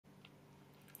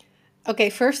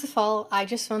Okay, first of all, I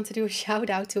just want to do a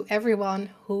shout out to everyone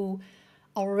who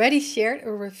already shared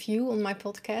a review on my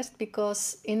podcast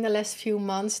because in the last few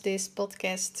months this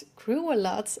podcast grew a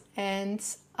lot and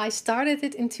I started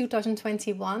it in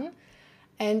 2021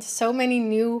 and so many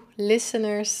new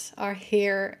listeners are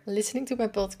here listening to my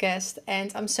podcast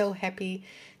and I'm so happy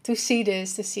to see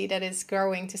this, to see that it's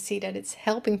growing, to see that it's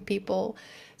helping people.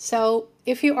 So,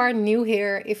 if you are new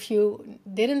here, if you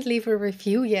didn't leave a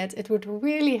review yet, it would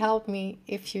really help me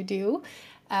if you do.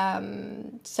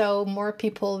 So, more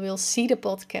people will see the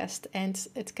podcast and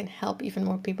it can help even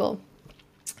more people.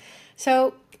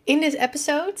 So, in this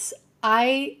episode,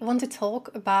 I want to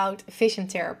talk about vision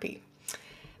therapy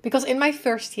because in my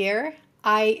first year,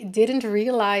 I didn't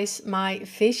realize my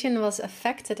vision was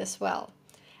affected as well.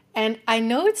 And I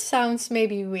know it sounds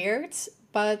maybe weird,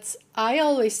 but I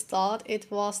always thought it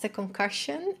was the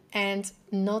concussion and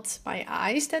not my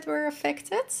eyes that were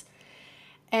affected.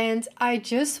 And I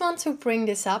just want to bring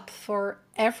this up for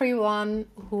everyone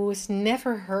who's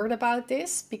never heard about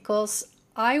this because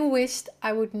I wished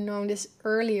I would know this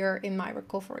earlier in my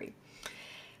recovery.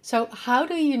 So, how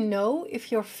do you know if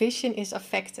your vision is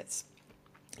affected?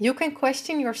 You can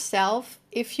question yourself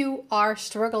if you are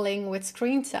struggling with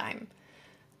screen time.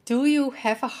 Do you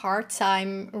have a hard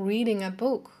time reading a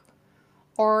book?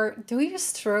 Or do you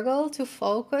struggle to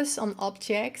focus on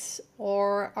objects?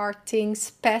 Or are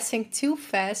things passing too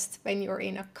fast when you're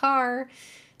in a car?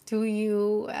 Do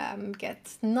you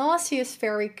get nauseous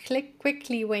very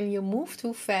quickly when you move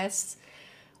too fast?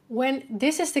 When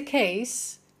this is the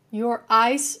case, your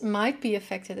eyes might be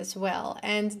affected as well.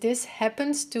 And this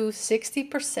happens to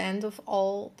 60% of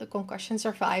all the concussion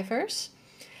survivors.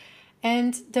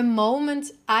 And the moment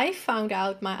I found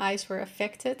out my eyes were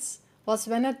affected was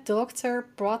when a doctor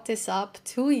brought this up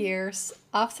 2 years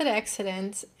after the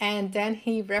accident, and then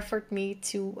he referred me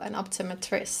to an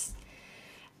optometrist.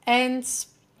 And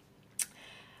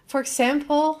for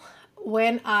example,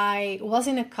 when I was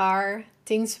in a car,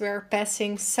 things were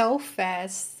passing so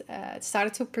fast, it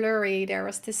started to blurry, there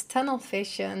was this tunnel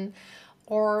vision,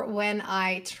 or when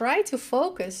I tried to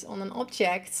focus on an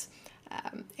object,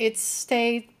 it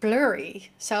stayed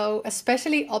blurry. So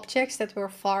especially objects that were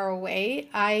far away,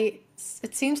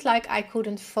 it seems like I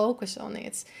couldn't focus on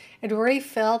it. It really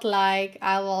felt like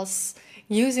I was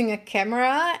using a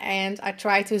camera and I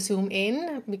tried to zoom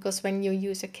in because when you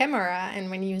use a camera and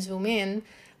when you zoom in,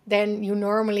 then you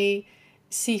normally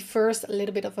see first a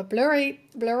little bit of a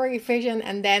blurry vision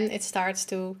and then it starts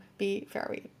to be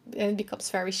it becomes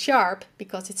very sharp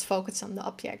because it's focused on the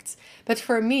object. But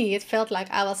for me it felt like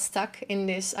I was stuck in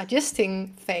this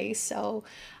adjusting phase, so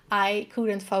I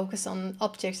couldn't focus on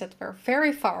objects that were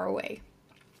very far away.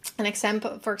 An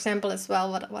example, for example, as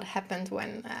well, what happened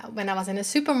when I was in a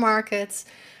supermarket,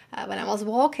 when I was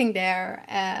walking there,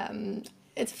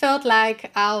 it felt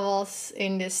like I was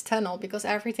in this tunnel because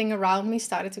everything around me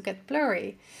started to get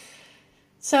blurry.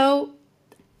 So,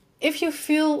 if you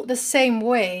feel the same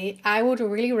way, I would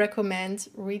really recommend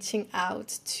reaching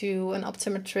out to an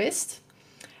optometrist.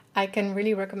 I can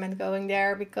really recommend going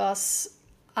there because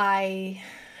I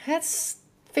had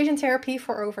vision therapy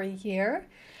for over a year.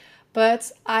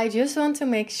 But I just want to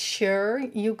make sure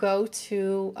you go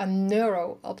to a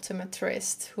neuro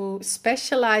optometrist who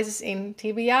specializes in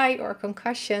TBI or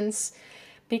concussions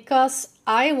because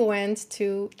I went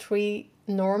to three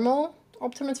normal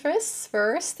optometrists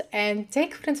first and they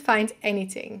couldn't find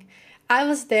anything. I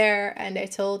was there and they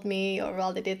told me, or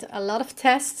well, they did a lot of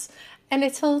tests and they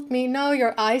told me, no,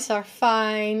 your eyes are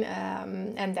fine,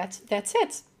 and that's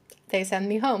it. They sent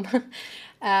me home.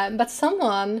 But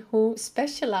someone who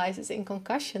specializes in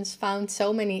concussions found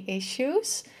so many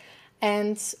issues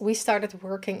and we started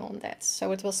working on that.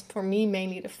 So it was for me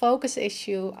mainly the focus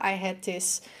issue. I had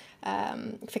this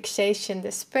fixation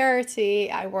disparity.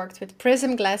 I worked with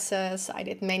prism glasses. I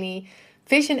did many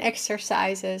vision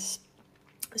exercises.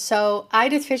 So I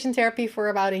did vision therapy for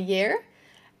about a year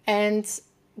and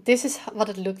this is what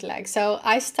it looked like. So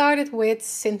I started with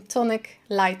syntonic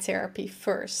light therapy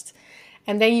first.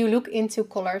 And then you look into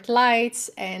colored lights,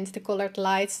 and the colored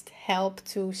lights help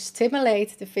to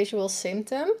stimulate the visual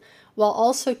symptom while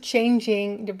also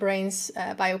changing the brain's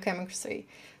biochemistry.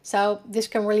 So this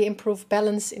can really improve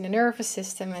balance in the nervous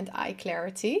system and eye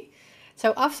clarity.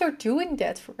 So after doing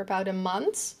that for about a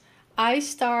month, I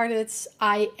started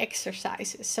eye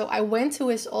exercises. So I went to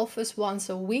his office once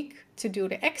a week to do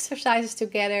the exercises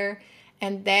together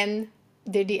and then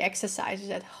did the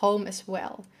exercises at home as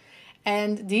well.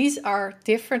 And these are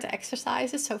different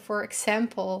exercises. So for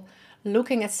example,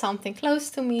 looking at something close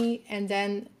to me and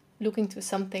then looking to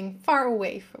something far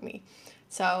away from me.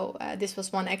 So this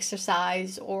was one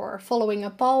exercise, or following a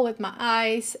ball with my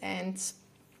eyes and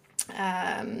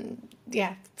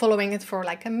following it for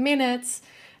like a minute.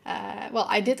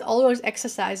 I did all those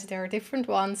exercises. There are different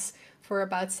ones for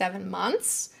about 7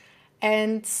 months.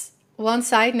 And one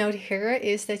side note here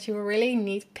is that you really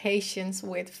need patience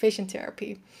with vision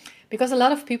therapy, because a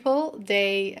lot of people,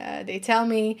 they tell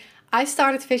me, I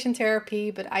started vision therapy,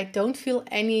 but I don't feel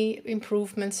any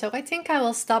improvement, so I think I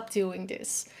will stop doing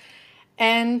this.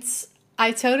 And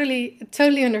I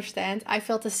totally understand. I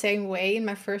felt the same way in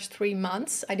my first 3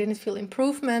 months. I didn't feel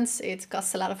improvements. It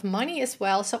cost a lot of money as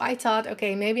well. So I thought,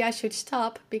 okay, maybe I should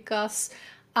stop because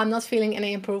I'm not feeling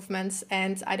any improvements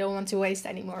and I don't want to waste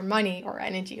any more money or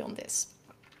energy on this.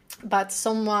 But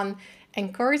someone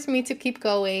encouraged me to keep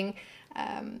going.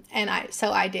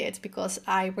 So I did, because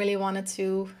I really wanted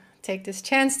to take this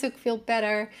chance to feel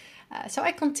better. So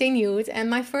I continued, and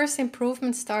my first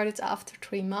improvement started after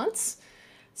 3 months.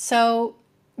 So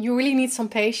you really need some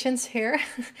patience here.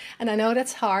 And I know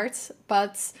that's hard,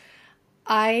 but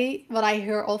what I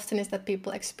hear often is that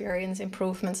people experience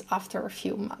improvements after a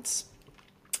few months.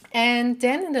 And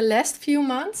then in the last few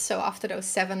months, so after those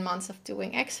 7 months of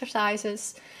doing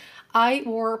exercises, I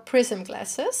wore prism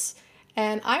glasses,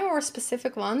 and I wore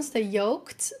specific ones, the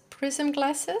yoked prism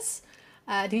glasses.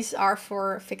 These are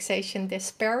for fixation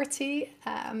disparity,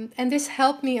 and this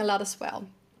helped me a lot as well.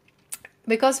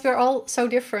 Because we're all so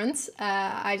different,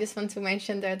 I just want to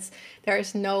mention that there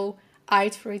is no eye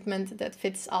treatment that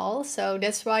fits all. So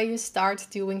that's why you start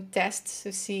doing tests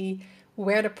to see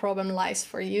where the problem lies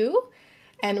for you.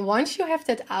 And once you have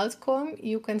that outcome,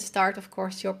 you can start, of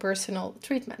course, your personal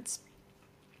treatments.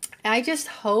 I just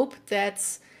hope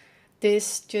that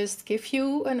this just gives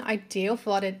you an idea of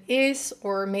what it is,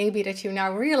 or maybe that you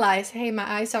now realize, hey,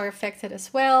 my eyes are affected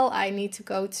as well. I need to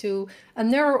go to a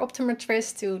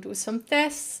neurooptometrist to do some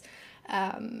tests.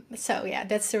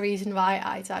 That's the reason why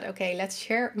I thought, okay, let's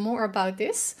share more about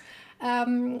this.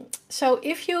 So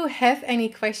if you have any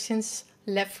questions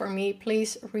left for me,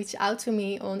 please reach out to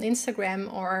me on Instagram,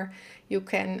 or you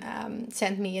can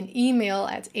send me an email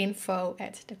at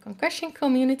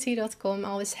info@theconcussioncommunity.com. I'm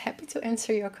always happy to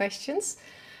answer your questions.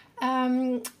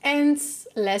 And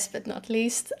last but not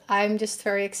least, I'm just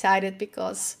very excited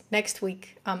because next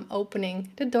week I'm opening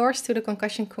the doors to the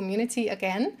concussion community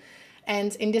again.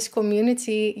 And in this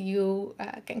community, you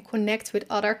can connect with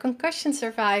other concussion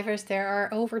survivors. There are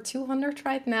over 200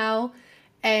 right now.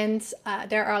 And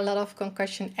there are a lot of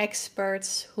concussion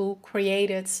experts who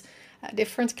created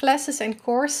different classes and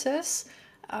courses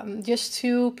just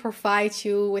to provide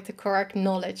you with the correct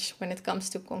knowledge when it comes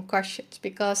to concussions,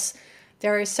 because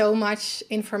there is so much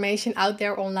information out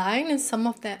there online, and some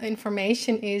of the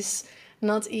information is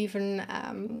not even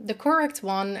the correct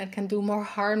one and can do more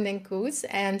harm than good.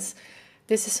 And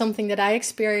this is something that I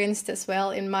experienced as well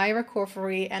in my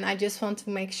recovery, and I just want to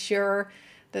make sure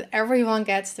that everyone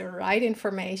gets the right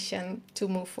information to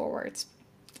move forward.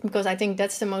 Because I think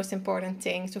that's the most important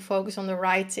thing, to focus on the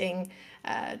right thing,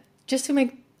 just to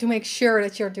make sure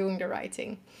that you're doing the right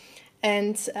thing.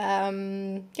 And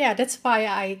that's why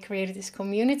I created this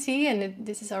community, and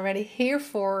this is already here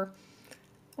for,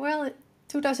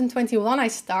 2021 I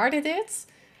started it.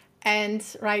 And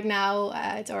right now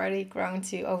it's already grown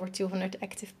to over 200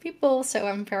 active people. So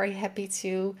I'm very happy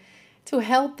to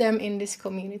help them in this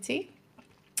community.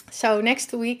 So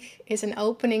next week is an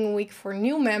opening week for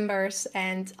new members,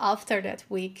 and after that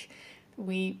week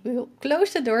we will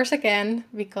close the doors again,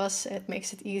 because it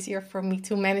makes it easier for me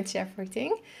to manage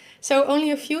everything. So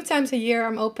only a few times a year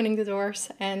I'm opening the doors,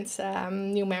 and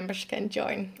new members can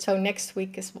join. So next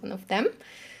week is one of them.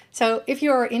 So if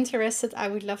you are interested, I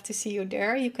would love to see you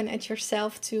there. You can add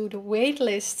yourself to the wait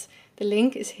list. The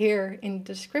link is here in the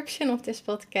description of this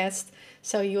podcast,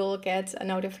 so you'll get a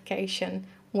notification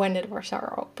when the doors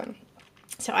are open.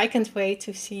 So I can't wait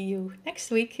to see you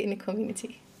next week in the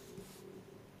community.